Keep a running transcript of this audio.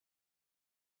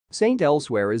Saint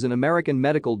Elsewhere is an American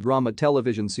medical drama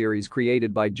television series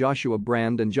created by Joshua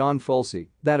Brand and John Falsey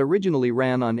that originally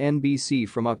ran on NBC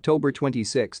from October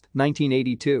 26,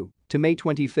 1982 to May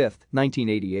 25,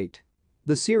 1988.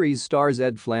 The series stars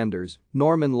Ed Flanders,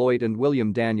 Norman Lloyd and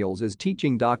William Daniels as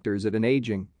teaching doctors at an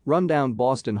aging, rundown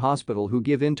Boston hospital who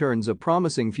give interns a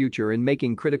promising future in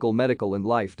making critical medical and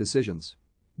life decisions.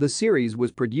 The series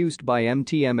was produced by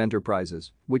MTM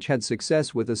Enterprises, which had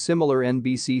success with a similar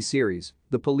NBC series,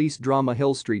 the police drama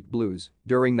Hill Street Blues,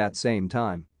 during that same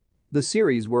time. The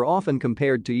series were often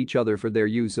compared to each other for their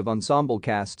use of ensemble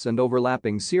casts and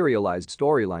overlapping serialized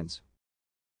storylines.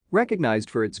 Recognized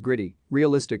for its gritty,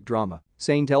 realistic drama,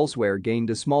 Saint Elsewhere gained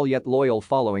a small yet loyal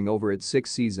following over its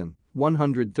six-season,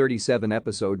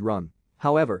 137-episode run.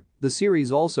 However, the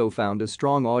series also found a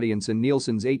strong audience in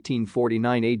Nielsen's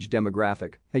 1849 age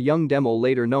demographic, a young demo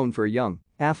later known for a young,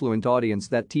 affluent audience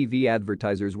that TV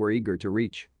advertisers were eager to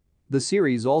reach. The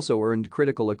series also earned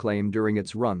critical acclaim during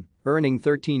its run, earning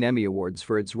 13 Emmy Awards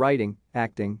for its writing,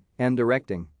 acting, and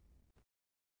directing.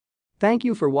 Thank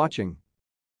you for watching.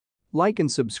 Like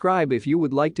and subscribe if you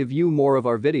would like to view more of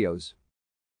our videos.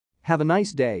 Have a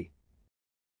nice day.